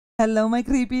Hello, my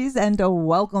creepies, and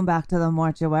welcome back to the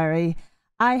mortuary.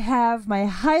 I have my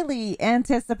highly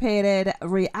anticipated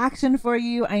reaction for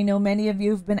you. I know many of you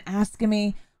have been asking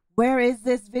me, where is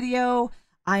this video?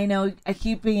 I know I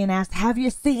keep being asked, have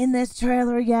you seen this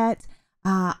trailer yet?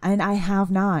 And I have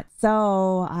not.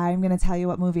 So I'm going to tell you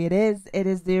what movie it is. It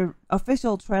is the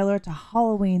official trailer to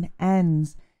Halloween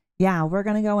Ends. Yeah, we're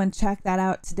going to go and check that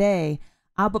out today.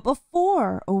 But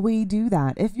before we do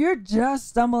that, if you're just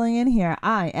stumbling in here,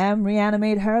 I am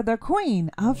ReAnimateHer, the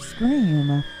queen of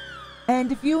Scream.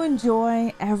 And if you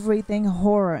enjoy everything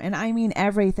horror, and I mean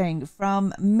everything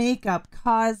from makeup,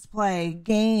 cosplay,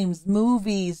 games,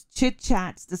 movies,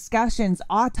 chit-chats, discussions,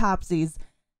 autopsies,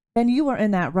 then you are in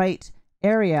that right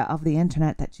area of the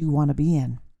internet that you want to be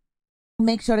in.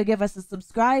 Make sure to give us a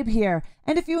subscribe here.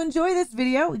 And if you enjoy this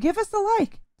video, give us a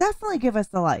like. Definitely give us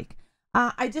a like.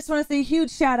 I just want to say a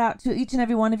huge shout out to each and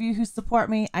every one of you who support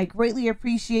me. I greatly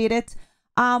appreciate it.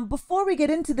 Before we get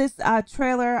into this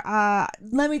trailer,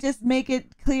 let me just make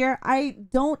it clear. I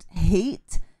don't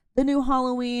hate the new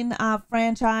Halloween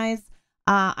franchise.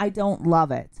 I don't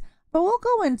love it. But we'll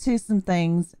go into some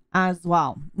things as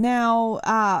well. Now,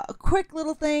 a quick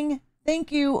little thing.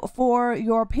 Thank you for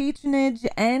your patronage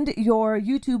and your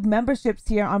YouTube memberships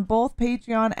here on both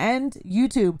Patreon and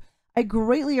YouTube. I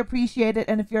greatly appreciate it.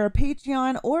 And if you're a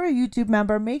Patreon or a YouTube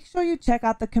member, make sure you check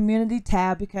out the community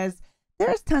tab because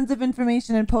there's tons of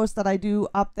information and posts that I do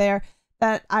up there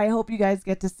that I hope you guys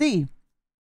get to see.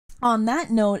 On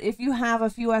that note, if you have a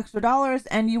few extra dollars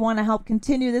and you want to help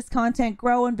continue this content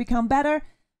grow and become better,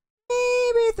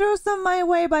 maybe throw some my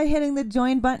way by hitting the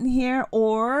join button here.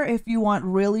 Or if you want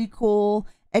really cool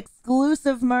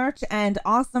exclusive merch and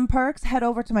awesome perks, head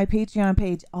over to my Patreon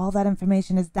page. All that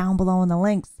information is down below in the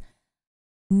links.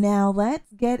 Now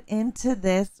let's get into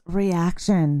this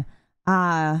reaction.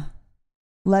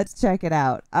 Let's check it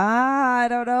out. I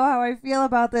don't know how I feel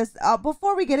about this.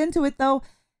 Before we get into it though,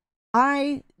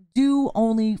 I do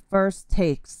only first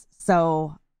takes.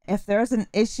 So if there's an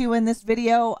issue in this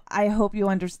video, I hope you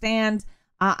understand.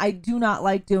 I do not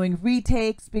like doing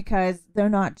retakes because they're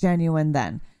not genuine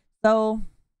then. So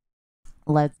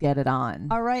let's get it on.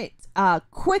 All right.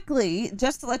 Quickly,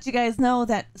 just to let you guys know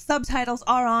that subtitles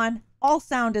are on. All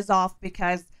sound is off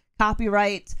because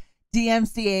copyright,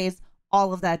 DMCAs,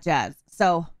 all of that jazz.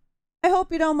 So I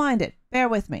hope you don't mind it. Bear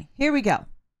with me. Here we go.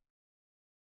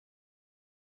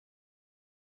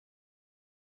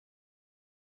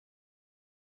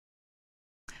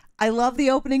 I love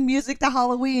the opening music to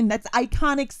Halloween. That's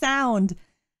iconic sound.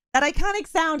 That iconic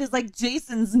sound is like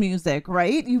Jason's music,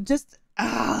 right? You just,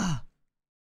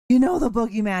 you know the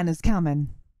boogeyman is coming.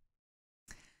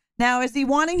 Now, is he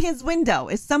wanting his window?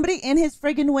 Is somebody in his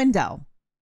friggin' window?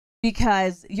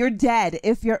 Because you're dead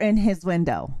if you're in his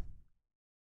window.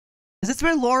 Is this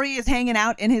where Laurie is hanging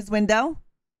out in his window?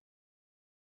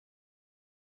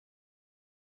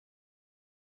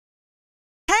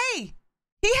 Hey!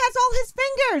 He has all his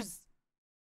fingers!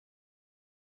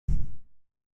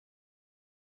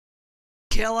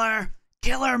 Kill her!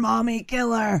 Kill her, mommy!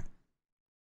 Kill her!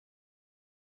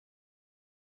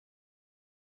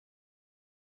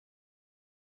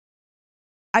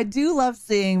 I do love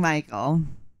seeing Michael.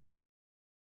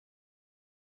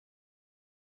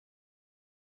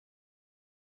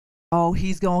 Oh,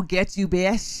 he's gonna get you,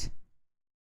 bitch.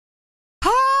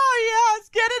 Oh, yes.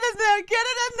 Get it in there. Get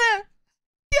it in there.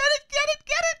 Get it, get it,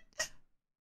 get it.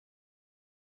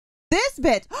 This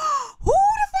bitch. Who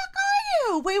the fuck are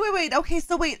you? Wait. Okay,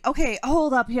 so wait. Okay,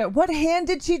 hold up here. What hand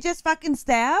did she just fucking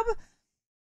stab?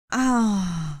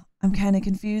 Ah, I'm kind of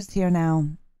confused here now.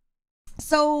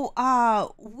 So,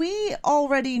 we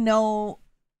already know.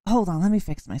 Hold on, let me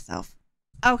fix myself.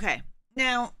 Okay,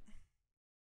 now,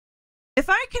 if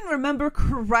I can remember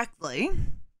correctly,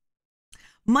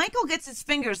 Michael gets his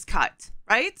fingers cut,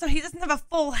 right? So he doesn't have a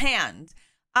full hand.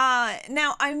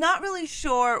 Now, I'm not really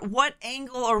sure what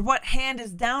angle or what hand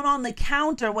is down on the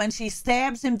counter when she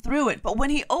stabs him through it. But when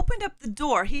he opened up the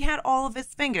door, he had all of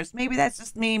his fingers. Maybe that's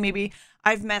just me. Maybe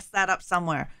I've messed that up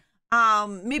somewhere.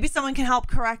 Maybe someone can help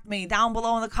correct me down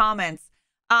below in the comments.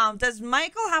 Does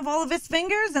Michael have all of his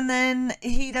fingers and then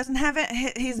he doesn't have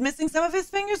it? He's missing some of his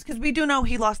fingers? Because we do know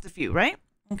he lost a few, right?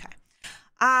 Okay.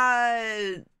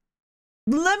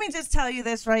 Let me just tell you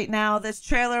this right now. This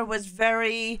trailer was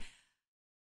very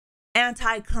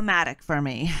anticlimactic for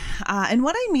me. And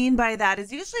what I mean by that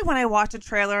is usually when I watch a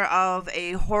trailer of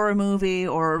a horror movie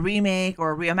or a remake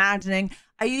or a reimagining,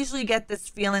 I usually get this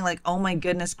feeling like, oh my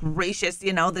goodness gracious,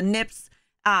 you know, the nips,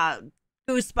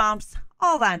 goosebumps,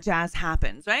 all that jazz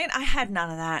happens, right? I had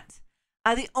none of that.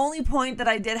 The only point that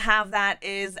I did have that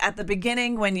is at the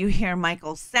beginning when you hear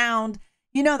Michael's sound,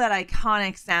 You know that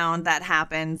iconic sound that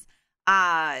happens.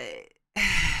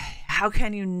 How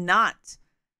can you not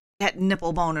get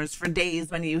nipple boners for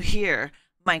days when you hear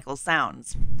Michael's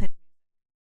sounds?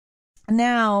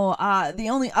 Now, the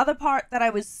only other part that I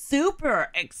was super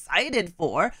excited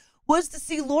for was to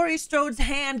see Laurie Strode's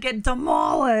hand get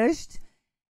demolished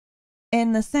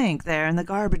in the sink there in the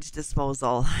garbage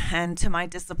disposal. And to my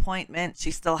disappointment,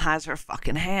 she still has her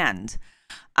fucking hand.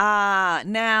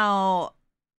 Now,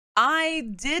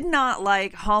 I did not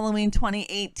like Halloween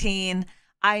 2018.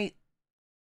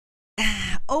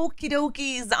 Okie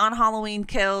dokies on Halloween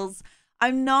Kills.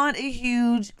 I'm not a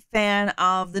huge fan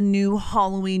of the new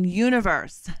Halloween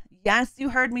universe. Yes, you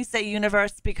heard me say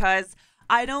universe because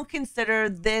I don't consider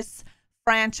this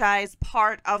franchise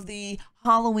part of the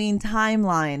Halloween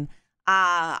timeline.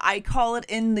 I call it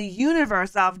in the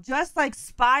universe of, just like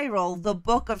Spiral, the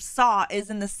book of Saw is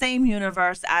in the same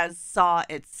universe as Saw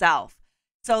itself.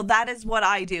 So that is what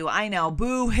I do. I know,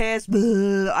 boo, hiss,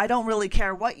 boo. I don't really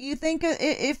care what you think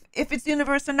if it's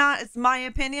universe or not. It's my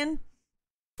opinion.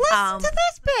 Listen to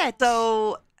this bitch.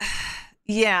 So,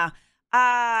 yeah.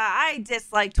 I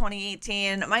dislike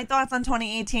 2018. My thoughts on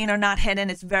 2018 are not hidden.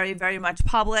 It's very, very much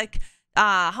public.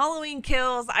 Halloween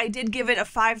Kills, I did give it a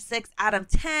 5-6 out of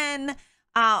 10.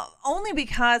 Only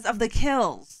because of the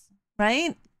kills,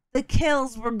 right? The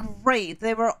kills were great.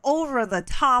 They were over the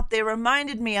top. They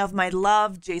reminded me of my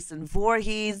love, Jason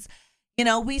Voorhees. You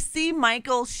know, we see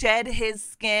Michael shed his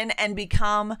skin and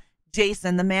become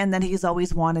Jason, the man that he's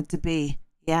always wanted to be.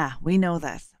 Yeah, we know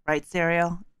this, right,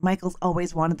 Serial? Michael's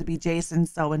always wanted to be Jason.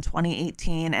 So in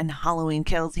 2018 and Halloween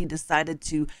Kills, he decided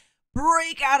to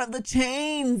break out of the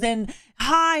chains and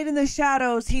hide in the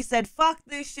shadows. He said, fuck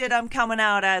this shit. I'm coming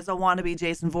out as a wannabe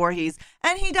Jason Voorhees.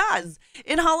 And he does.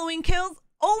 In Halloween Kills,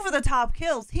 over the top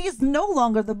kills, he's no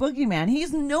longer the boogeyman.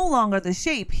 He's no longer the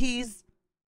shape. He's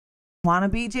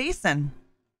wannabe Jason.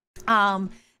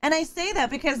 And I say that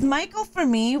because Michael, for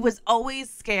me, was always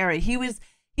scary. He was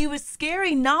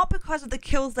scary not because of the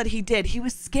kills that he did. He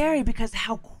was scary because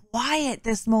how quiet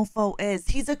this mofo is.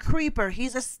 He's a creeper.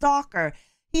 He's a stalker.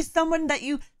 He's someone that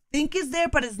you think is there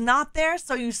but is not there,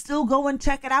 so you still go and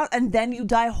check it out and then you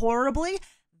die horribly.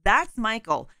 That's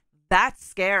Michael. That's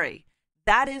scary.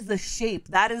 That is the shape.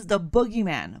 That is the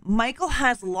boogeyman. Michael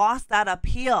has lost that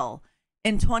appeal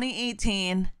in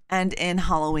 2018 and in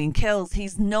Halloween Kills.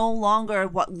 He's no longer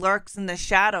what lurks in the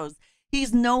shadows.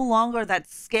 He's no longer that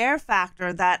scare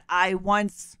factor that I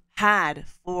once had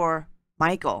for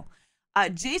Michael.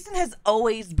 Jason has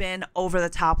always been over the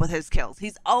top with his kills.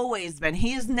 He's always been.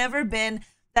 He has never been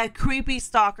that creepy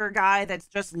stalker guy that's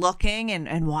just looking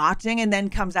and watching and then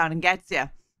comes out and gets you.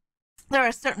 There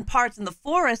are certain parts in the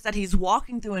forest that he's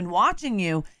walking through and watching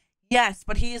you. Yes,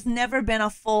 but he has never been a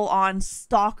full-on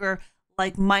stalker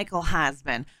like Michael has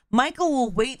been. Michael will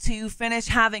wait till you finish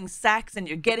having sex and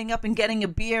you're getting up and getting a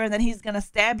beer, and then he's going to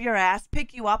stab your ass,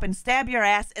 pick you up and stab your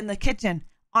ass in the kitchen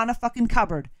on a fucking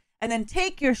cupboard, and then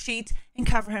take your sheet and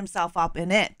cover himself up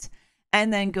in it,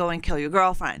 and then go and kill your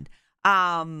girlfriend.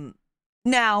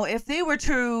 Now, if they were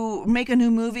to make a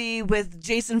new movie with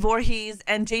Jason Voorhees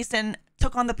and Jason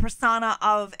took on the persona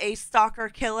of a stalker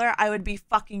killer, I would be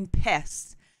fucking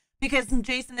pissed. Because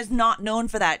Jason is not known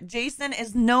for that. Jason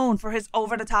is known for his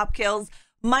over-the-top kills.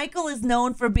 Michael is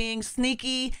known for being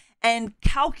sneaky and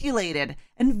calculated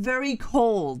and very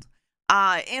cold.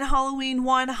 In Halloween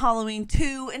 1, Halloween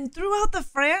 2, and throughout the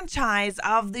franchise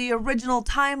of the original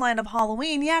timeline of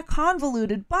Halloween, yeah,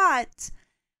 convoluted, but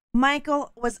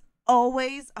Michael was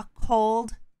always a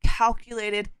cold,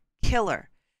 calculated killer.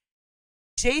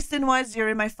 Jason was, you're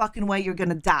in my fucking way, you're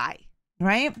gonna die,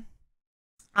 right?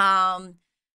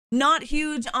 Not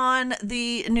huge on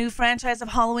the new franchise of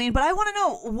Halloween, but I want to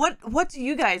know, what do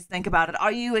you guys think about it?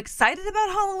 Are you excited about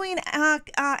Halloween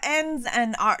ends?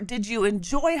 And did you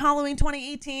enjoy Halloween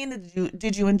 2018?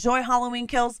 Did you enjoy Halloween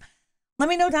Kills? Let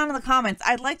me know down in the comments.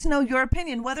 I'd like to know your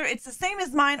opinion, whether it's the same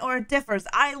as mine or it differs.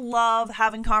 I love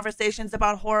having conversations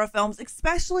about horror films,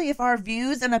 especially if our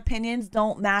views and opinions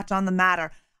don't match on the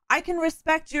matter. I can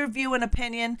respect your view and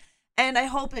opinion, and I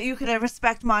hope that you could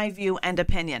respect my view and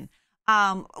opinion.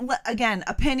 Again,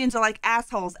 opinions are like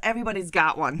assholes. Everybody's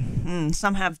got one.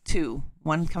 Some have two,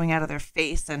 one coming out of their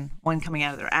face and one coming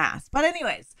out of their ass. But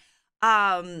anyways,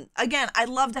 again, I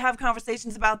love to have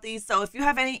conversations about these. So if you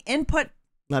have any input,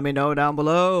 let me know down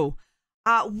below.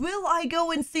 Will I go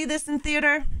and see this in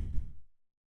theater?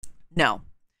 No,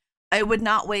 I would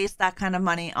not waste that kind of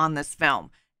money on this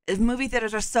film. Movie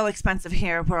theaters are so expensive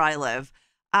here where I live.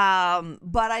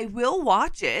 But I will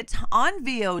watch it on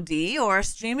VOD or a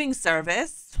streaming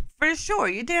service for sure.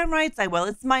 You're damn right I will.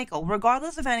 It's Michael.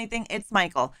 Regardless of anything, it's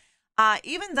Michael.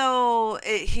 Even though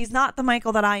he's not the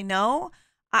Michael that I know,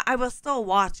 I will still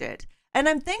watch it. And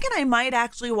I'm thinking I might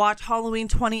actually watch Halloween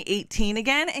 2018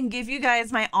 again and give you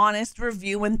guys my honest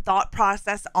review and thought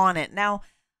process on it. Now,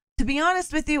 to be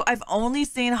honest with you, I've only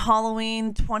seen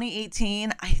Halloween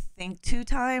 2018, I think 2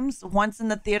 times. Once in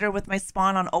the theater with my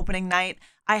spawn on opening night.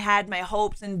 I had my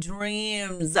hopes and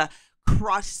dreams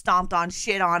crushed, stomped on,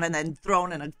 shit on, and then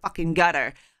thrown in a fucking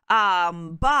gutter.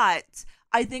 But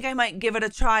I think I might give it a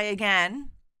try again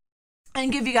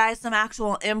and give you guys some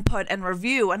actual input and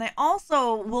review. And I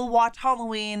also will watch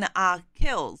Halloween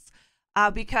Kills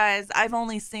because I've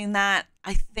only seen that,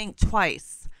 I think,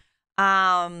 twice.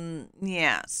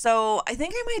 Yeah, so I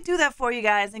think I might do that for you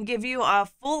guys and give you a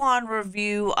full-on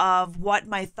review of what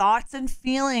my thoughts and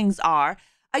feelings are.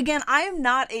 Again, I am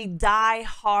not a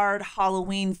die-hard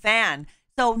Halloween fan.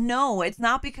 So no, it's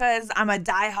not because I'm a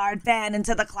die-hard fan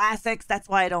into the classics. That's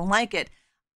why I don't like it.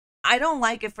 I don't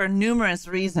like it for numerous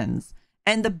reasons.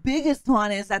 And the biggest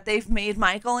one is that they've made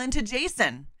Michael into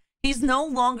Jason. He's no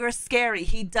longer scary.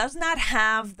 He does not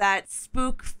have that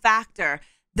spook factor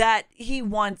that he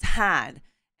once had.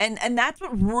 And that's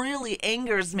what really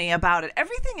angers me about it.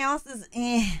 Everything else is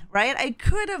right? I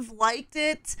could have liked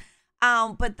it,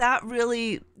 but that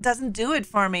really doesn't do it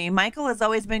for me. Michael has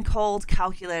always been cold,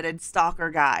 calculated, stalker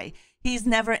guy. He's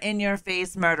never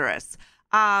in-your-face murderous.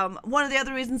 One of the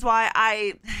other reasons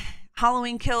why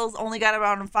Halloween Kills only got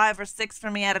around 5 or 6 for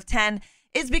me out of 10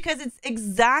 is because it's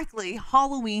exactly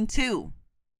Halloween 2.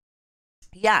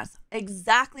 Yes,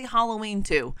 exactly Halloween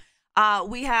 2.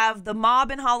 We have the mob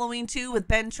in Halloween 2 with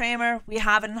Ben Tramer. We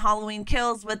have it in Halloween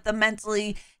Kills with the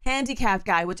mentally handicapped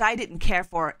guy, which I didn't care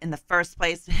for in the first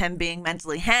place, him being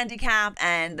mentally handicapped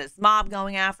and this mob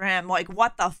going after him. Like,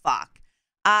 what the fuck?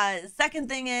 Second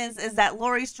thing is that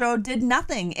Laurie Strode did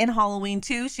nothing in Halloween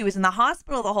 2. She was in the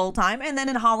hospital the whole time. And then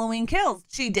in Halloween Kills,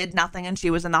 she did nothing and she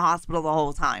was in the hospital the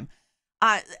whole time.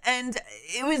 And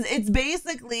it's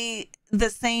basically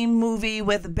the same movie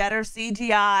with better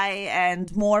CGI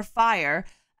and more fire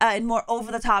and more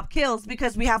over-the-top kills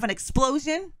because we have an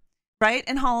explosion, right,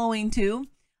 in Halloween 2.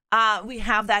 We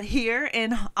have that here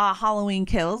in Halloween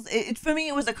Kills. For me,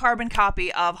 it was a carbon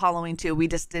copy of Halloween 2. We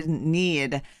just didn't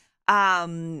need.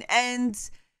 And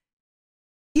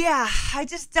yeah, I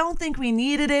just don't think we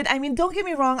needed it. I mean, don't get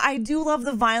me wrong. I do love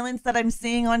the violence that I'm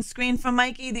seeing on screen from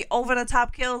Mikey, the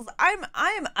over-the-top kills.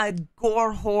 I'm a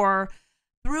gore whore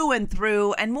through and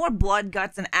through, and more blood,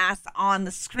 guts, and ass on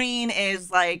the screen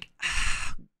is like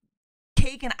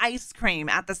cake and ice cream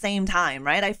at the same time,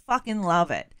 right? I fucking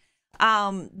love it.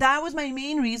 That was my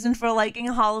main reason for liking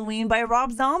Halloween by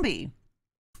Rob Zombie.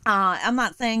 I'm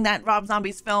not saying that Rob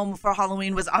Zombie's film for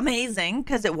Halloween was amazing,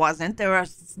 because it wasn't. There are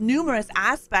numerous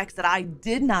aspects that I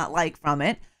did not like from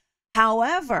it.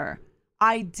 However,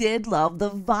 I did love the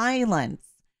violence,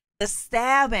 the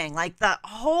stabbing, like the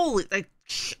whole, like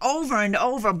over and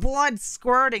over, blood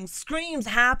squirting, screams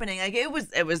happening. Like it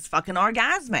was fucking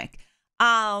orgasmic.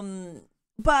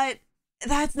 But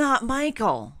that's not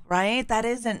Michael, right? That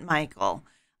isn't Michael.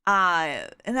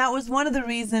 And that was one of the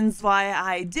reasons why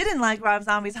I didn't like Rob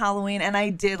Zombie's Halloween, and I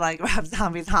did like Rob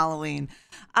Zombie's Halloween.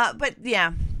 But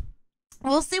yeah,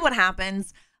 we'll see what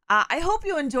happens. I hope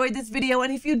you enjoyed this video,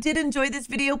 and if you did enjoy this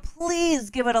video, please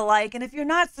give it a like, and if you're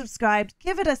not subscribed,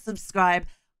 give it a subscribe.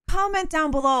 Comment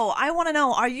down below. I want to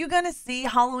know, are you going to see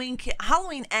Halloween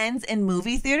Ends in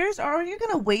movie theaters, or are you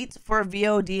going to wait for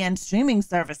VOD and streaming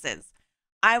services?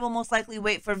 I will most likely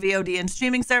wait for VOD and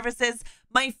streaming services.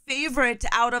 My favorite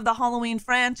out of the Halloween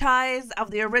franchise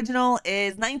of the original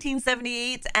is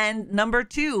 1978 and number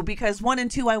 2, because 1 and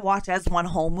 2 I watch as one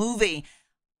whole movie.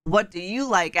 What do you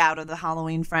like out of the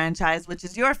Halloween franchise? Which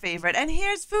is your favorite? And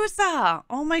here's Fusa.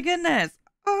 Oh my goodness.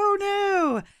 Oh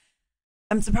no.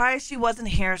 I'm surprised she wasn't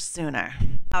here sooner.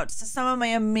 Out to some of my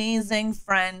amazing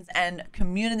friends and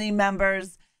community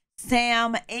members.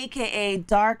 Sam, aka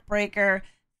Darkbreaker.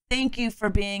 Thank you for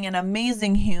being an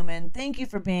amazing human. Thank you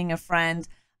for being a friend.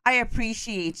 I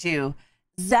appreciate you.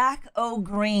 Zach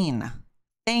O'Green,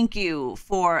 thank you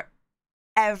for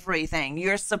everything.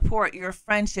 Your support, your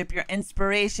friendship, your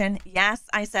inspiration. Yes,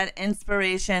 I said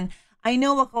inspiration. I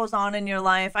know what goes on in your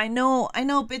life. I know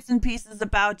bits and pieces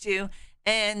about you,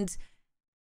 and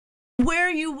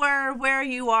where you were, where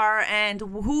you are, and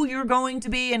who you're going to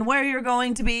be and where you're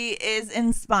going to be is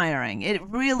inspiring. It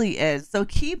really is. So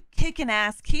keep kicking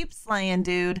ass, keep slaying,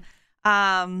 dude.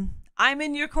 I'm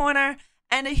in your corner.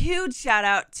 And a huge shout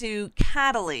out to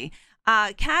Cataly.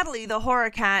 Cataly, the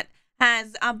horror cat,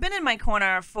 has been in my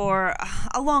corner for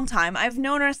a long time. I've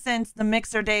known her since the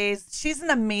Mixer days. She's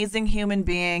an amazing human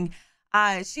being.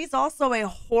 She's also a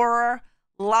horror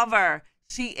lover.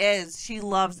 She is. She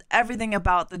loves everything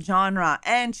about the genre,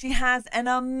 and she has an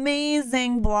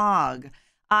amazing blog.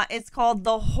 It's called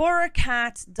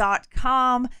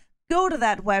thehorrorcat.com. Go to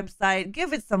that website,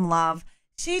 give it some love.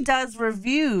 She does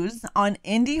reviews on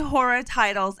indie horror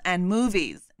titles and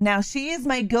movies. Now, she is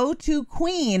my go-to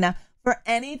queen for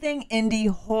anything indie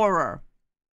horror.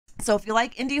 So if you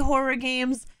like indie horror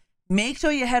games, make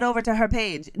sure you head over to her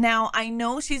page. Now, I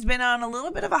know she's been on a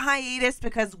little bit of a hiatus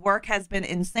because work has been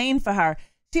insane for her.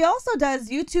 She also does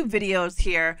YouTube videos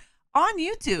here on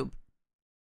YouTube.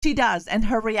 She does, and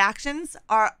her reactions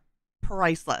are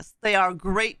priceless. They are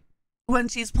great. When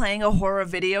she's playing a horror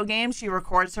video game, she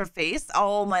records her face.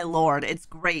 Oh my Lord, it's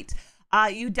great.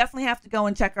 You definitely have to go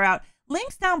and check her out.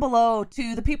 Links down below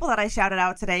to the people that I shouted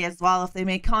out today as well. If they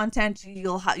make content,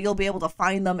 you'll be able to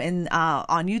find them in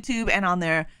on YouTube and on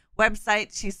their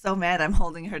website. She's so mad I'm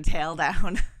holding her tail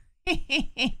down.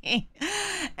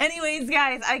 Anyways,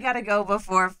 guys, I gotta go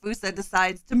before Fusa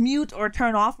decides to mute or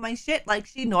turn off my shit like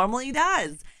she normally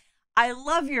does. I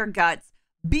love your guts.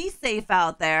 Be safe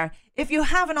out there. If you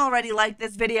haven't already liked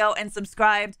this video and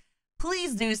subscribed,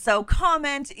 please do so.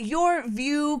 Comment. Your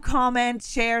view, comment,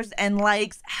 shares, and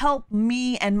likes help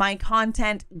me and my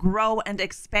content grow and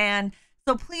expand.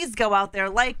 So please go out there,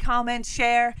 like, comment,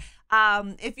 share.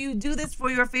 If you do this for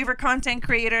your favorite content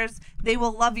creators, they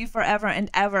will love you forever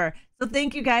and ever. So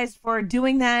thank you guys for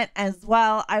doing that as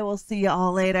well. I will see you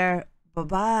all later.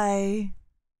 Bye-bye.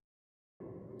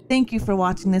 Thank you for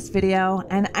watching this video,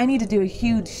 and I need to do a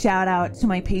huge shout out to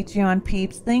my Patreon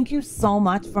peeps. Thank you so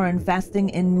much for investing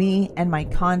in me and my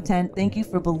content. Thank you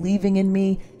for believing in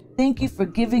me. Thank you for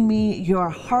giving me your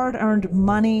hard-earned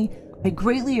money. I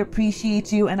greatly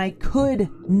appreciate you, and I could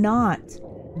not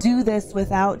do this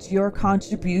without your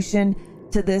contribution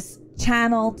to this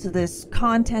channel, to this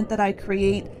content that I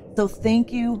create. So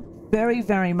thank you very,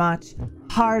 very much.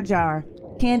 Harjar,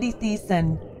 Candy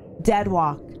Thiessen,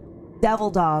 Deadwalk,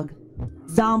 Devil Dog,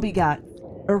 Zombie Gut,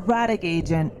 Erratic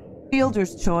Agent,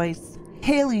 Fielder's Choice,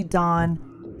 Haley Dawn,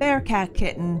 Bearcat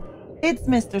Kitten, It's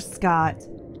Mr. Scott,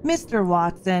 Mr.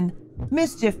 Watson,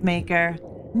 Mischief Maker,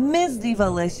 Ms.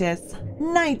 Divalicious,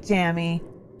 Night Jammy,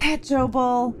 Petro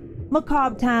Bull,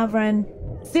 Macabre Tavern,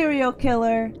 Serial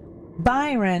Killer,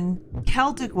 Byron,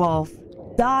 Celtic Wolf,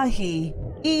 Dahi,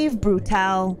 Eve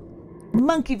Brutal,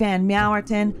 Monkey Van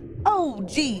Meowerton,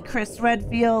 OG Chris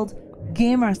Redfield,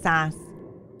 Gamer Sass,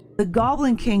 the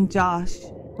Goblin King Josh,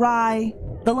 Rye,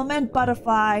 the Lament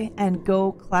Butterfly, and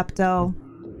Go Klepto.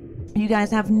 You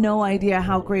guys have no idea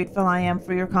how grateful I am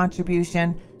for your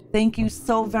contribution. Thank you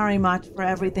so very much for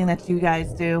everything that you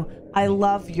guys do. I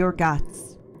love your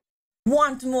guts.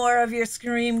 Want more of your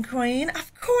Scream Queen?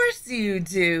 Of course you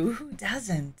do. Who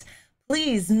doesn't?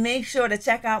 Please make sure to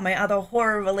check out my other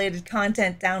horror-related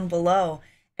content down below.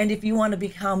 And if you want to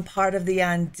become part of the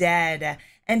undead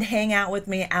and hang out with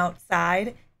me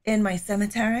outside in my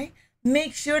cemetery,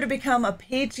 make sure to become a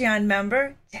Patreon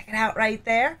member. Check it out right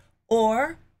there.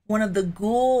 Or one of the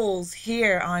ghouls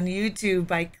here on YouTube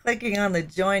by clicking on the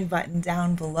join button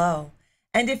down below.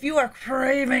 And if you are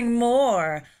craving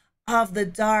more of the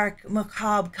dark,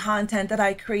 macabre content that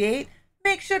I create,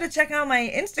 make sure to check out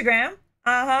my Instagram.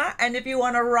 And if you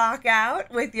want to rock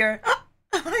out with your...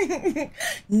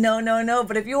 No,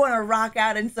 but if you want to rock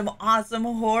out in some awesome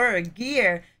horror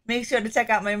gear, make sure to check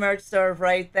out my merch store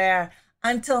right there.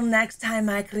 Until next time,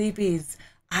 my creepies,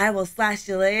 I will slash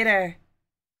you later.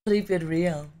 Creep it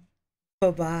real.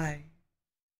 Bye-bye.